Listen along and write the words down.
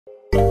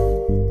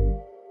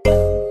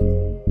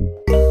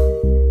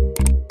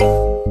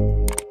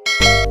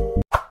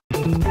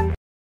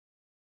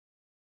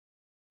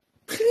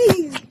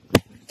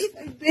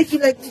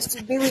like this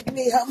to be with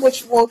me, how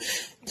much more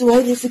do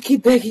I need to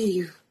keep begging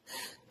you?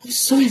 I'm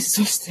so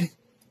exhausted.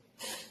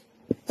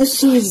 I'm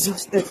so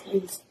exhausted,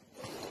 please.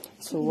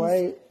 So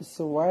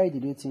why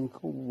did you think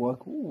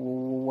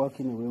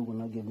walking away will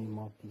not give me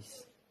more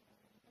peace?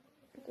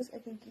 Because I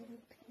can give you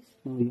peace.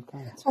 No, you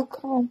can't. I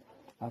can't.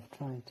 I've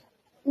tried.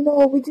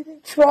 No, we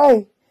didn't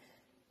try.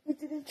 We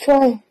didn't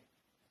try.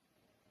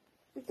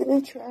 We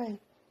didn't try.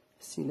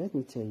 See, let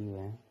me tell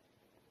you,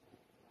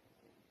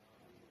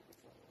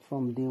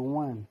 from day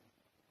one,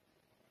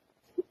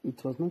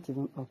 it was not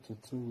even up to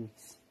 2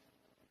 weeks.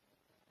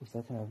 We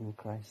started having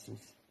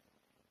crisis.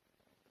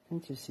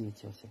 Can't you see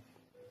it yourself?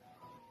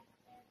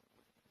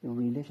 A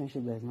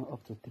relationship that is not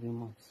up to 3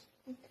 months.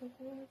 It can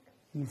work.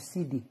 You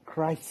see the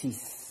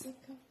crisis. It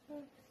can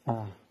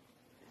work.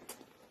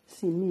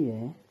 See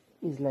me,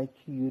 it's like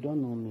you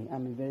don't know me.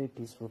 I'm a very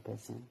peaceful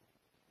person.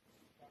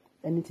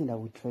 Anything that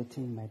would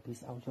threaten my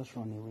peace, I'll just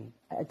run away.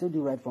 I told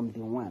you right from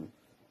day one.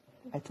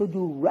 I told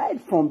you right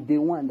from day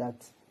one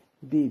that,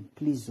 babe,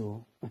 please,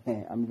 I'm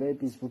a very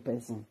peaceful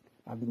person.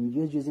 I've been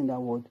just using that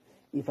word.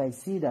 If I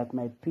see that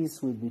my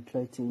peace will be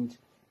threatened,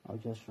 I'll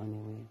just run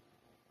away.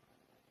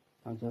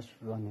 I'll just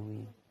run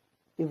away.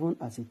 Even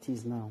as it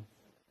is now,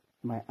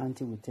 my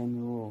auntie will tell me,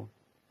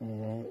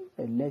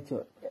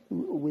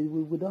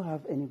 we don't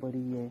have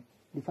anybody here.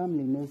 The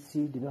family knows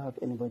you, they don't have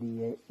anybody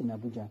here in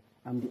Abuja.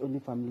 I'm the only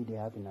family they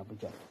have in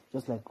Abuja.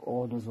 Just like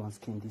all those ones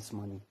came this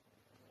morning.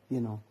 You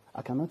know,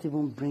 I cannot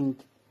even bring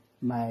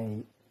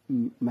my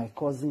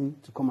cousin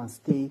to come and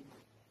stay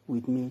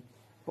with me.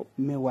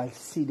 Meanwhile,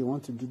 see, they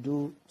want to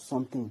do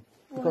something.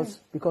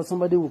 Because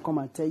somebody will come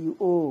and tell you,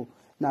 oh,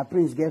 now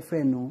Prince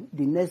girlfriend, no.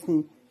 The next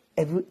thing,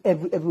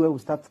 everywhere will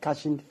start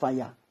catching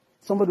fire.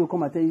 Somebody will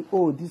come and tell you,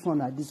 oh, this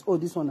one or this, oh,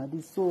 this one or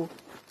this. So,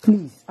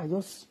 please, I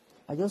just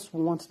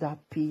want that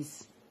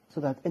peace so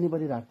that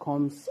anybody that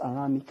comes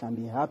around me can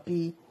be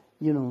happy,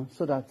 you know,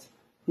 so that,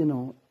 you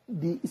know,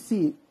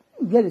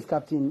 where is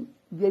Captain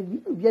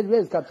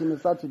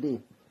Osa today?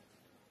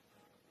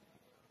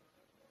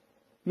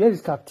 Where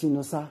is Captain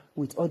Osa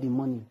with all the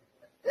money?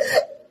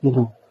 You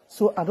know,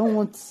 so I don't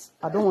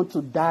want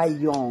to die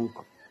young.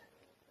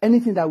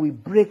 Anything that will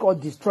break or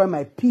destroy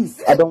my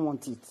peace, I don't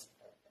want it.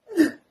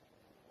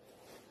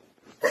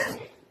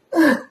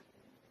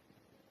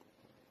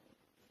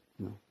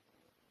 No.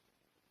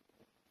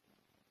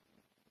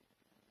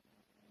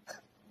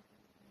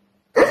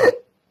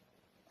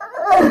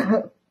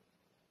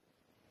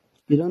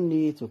 You don't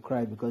need to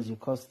cry because you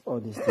caused all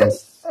these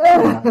things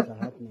that are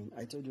happening.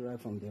 I told you right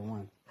from day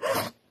one.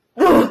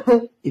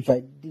 If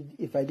I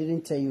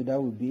didn't tell you,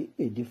 that would be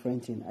a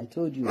different thing. I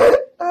told you.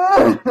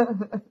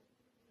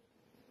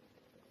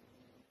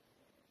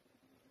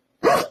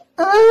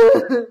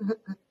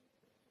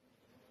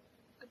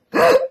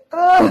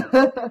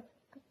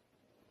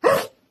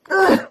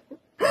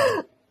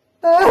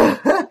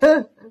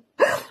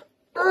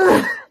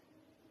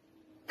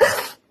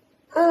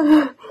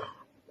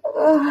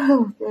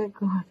 Oh, thank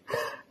God.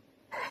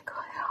 Thank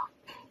God, help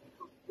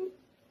me.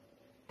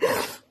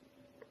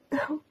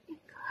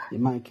 The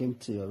man came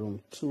to your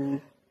room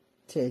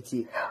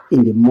 2:30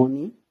 in the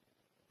morning.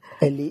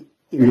 Early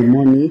in the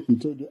morning, he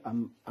told you,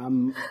 I'm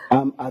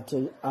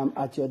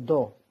at your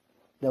door.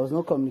 There was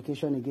no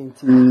communication again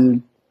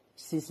till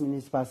 6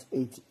 minutes past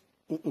 8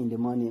 in the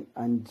morning,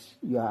 and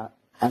you are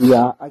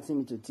asking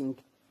me to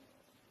think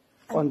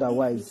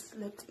otherwise. If he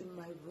slept in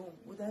my room,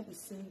 would I be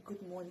saying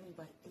good morning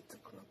by 8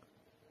 o'clock?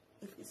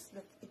 If he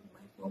slept in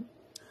my room?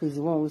 He's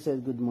the one who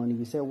said good morning.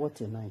 You said,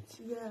 what a night.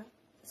 Yeah.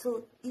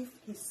 So if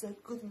he said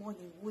good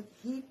morning, would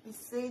he be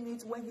saying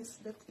it when he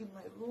slept in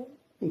my room?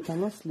 You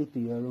cannot sleep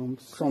in your room.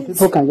 Some Prince.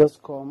 people can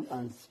just come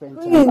and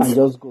spend time and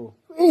just go.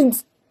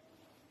 Prince,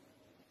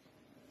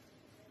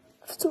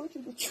 I've told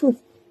you the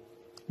truth.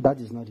 That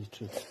is not the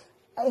truth.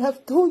 I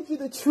have told you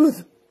the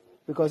truth.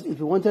 Because if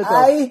you wanted to...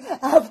 I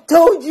have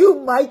told you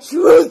my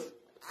truth.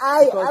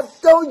 I have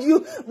told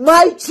you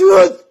my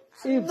truth.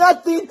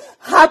 Nothing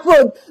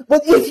happened.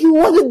 But if you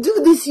want to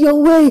do this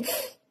your way...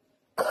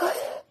 God.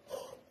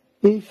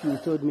 If you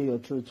told me your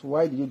truth,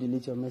 why did you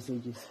delete your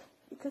messages?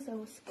 Because I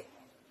was scared.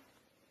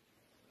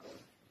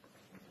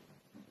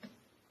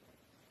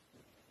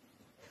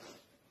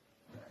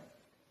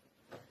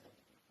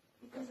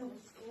 Because I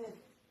was scared.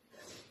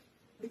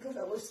 Because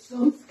I was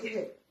so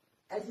scared.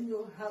 I didn't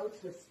know how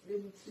to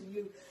explain it to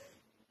you.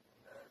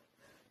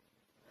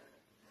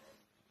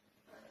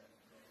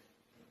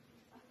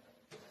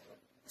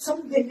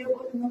 Someday you're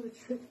going to know the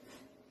truth.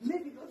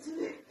 Maybe not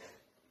today.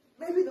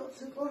 Maybe not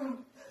tomorrow.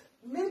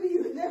 Maybe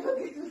you never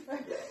get to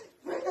find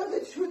out the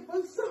truth,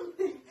 but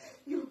someday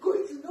you're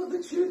going to know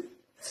the truth.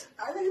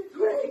 And I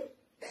pray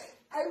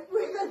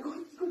that God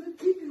is going to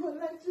keep you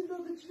alive to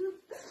know the truth.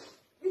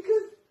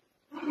 Because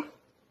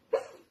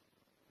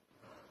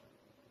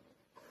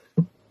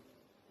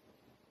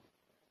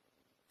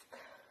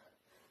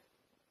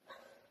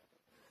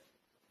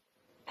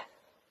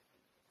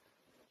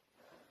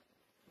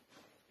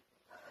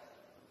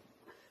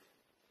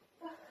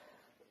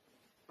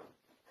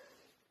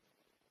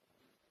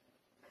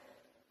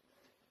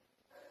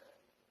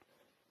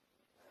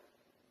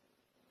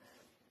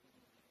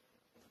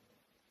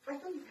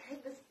know you've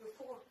heard this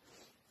before.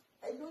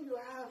 I know you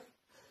have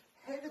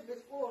heard it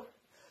before.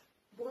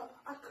 But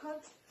I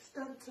can't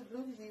stand to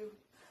lose you.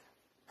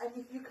 And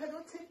if you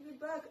cannot take me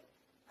back,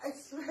 I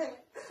swear,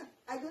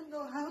 I don't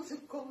know how to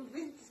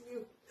convince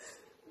you.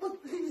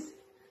 But please,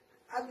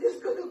 I'm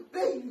just going to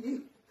beg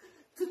you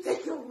to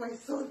take care of my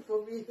son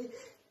for me.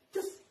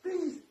 Just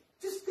please,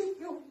 just take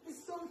care of my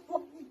son for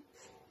me.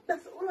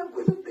 That's all I'm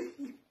going to beg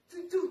you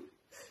to do.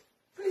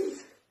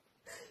 Please,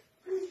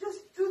 please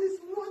just do this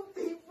one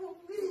thing for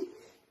me.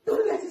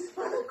 Don't let his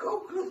father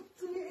come close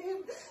to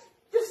him.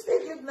 Just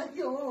take him like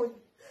your own.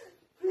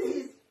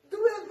 Please,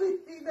 do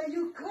everything that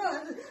you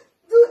can.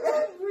 Do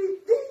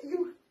everything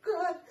you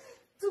can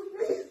to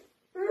please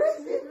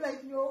raise him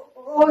like your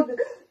own.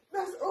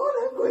 That's all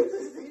I'm going to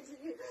say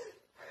to you.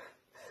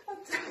 I'm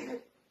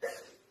tired.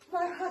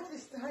 My heart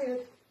is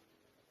tired.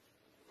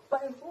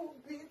 My whole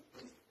being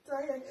is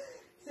tired.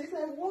 Since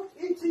I walked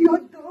into your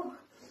door,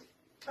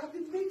 I've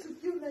been made to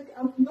feel like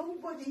I'm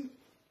nobody.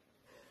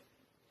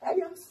 I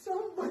am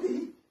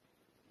somebody.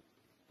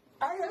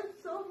 I am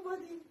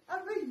somebody.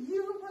 I'm a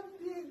human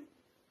being.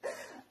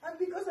 And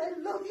because I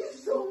love you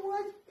so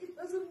much, it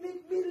doesn't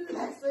make me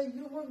less a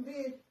human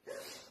being.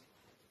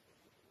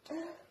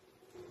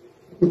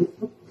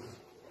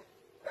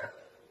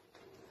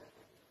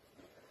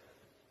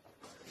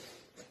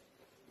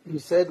 You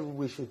said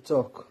we should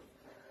talk.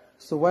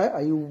 So why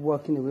are you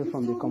walking away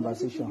from the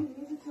conversation?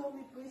 You need to tell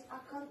me, please. I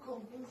can't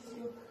convince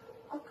you.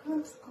 I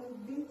can't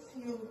convince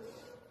you.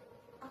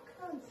 I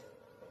can't.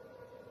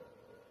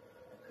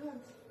 I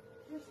can't.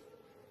 Just...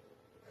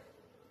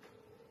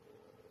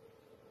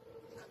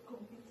 I can't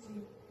convince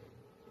you.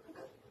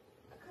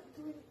 I can't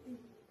do anything.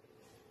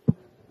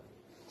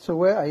 So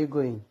where are you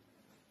going?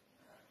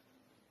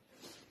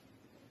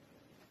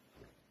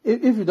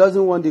 If you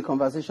doesn't want the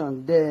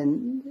conversation,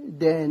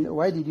 then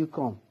why did you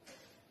come?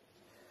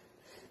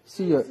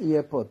 See your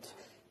airport.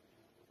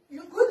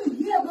 You're going to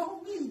hear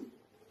about me.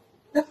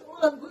 That's all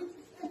I'm going to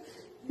say.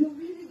 You're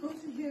really going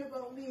to hear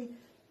about me.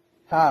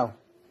 How?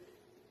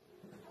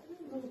 I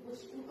don't know what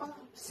you are.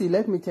 See,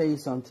 let me tell you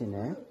something,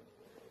 eh?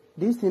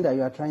 This thing that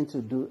you are trying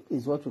to do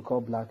is what we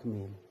call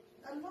blackmail.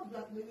 I'm not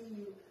blackmailing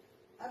you.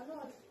 I'm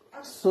not.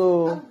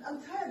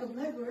 I'm tired of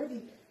life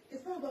already.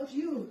 It's not about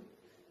you.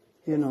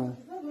 You know.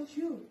 It's not about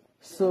you.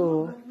 So.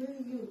 I'm not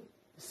blackmailing you.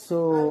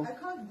 So. I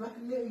can't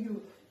blackmail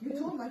you. You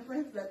told my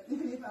friends that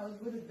even if I was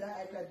going to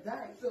die, I could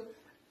die. So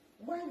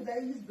why would I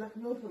use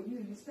blackmail for you?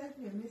 You sent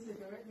me a message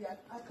already.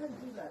 I can't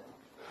do that.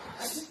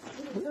 I just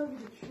want to tell you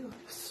the truth.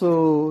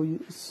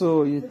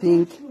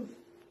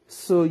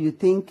 So you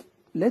think,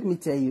 let me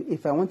tell you,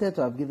 if I wanted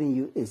to have given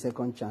you a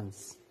second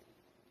chance,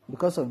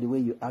 because of the way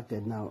you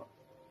acted now,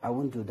 I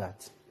won't do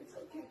that. It's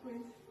okay,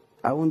 Prince.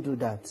 I won't do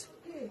that.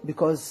 Okay.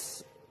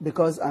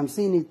 Because I'm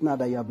seeing it now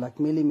that you are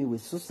blackmailing me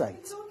with suicide.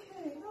 It's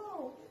okay.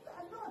 No,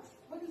 I'm not.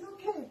 But it's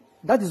okay.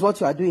 That is what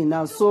you are doing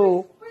now. Prince, it's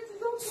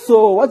okay.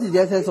 So what is the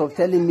essence of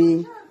telling me?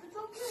 It's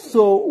okay.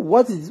 So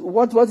what is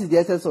the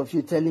essence of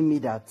you telling me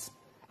that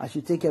I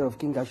should take care of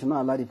King? I should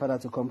not allow the father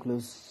to come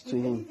close to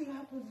him. If anything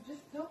happens,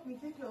 just help me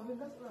take care of him.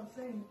 That's what I'm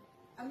saying.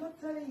 I'm not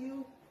telling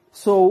you.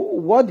 So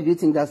what did you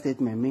think that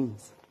statement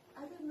means?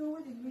 I don't know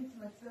what it means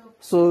myself.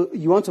 So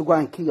you want to go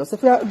and kill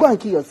yourself? Yeah, go and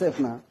kill yourself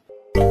now.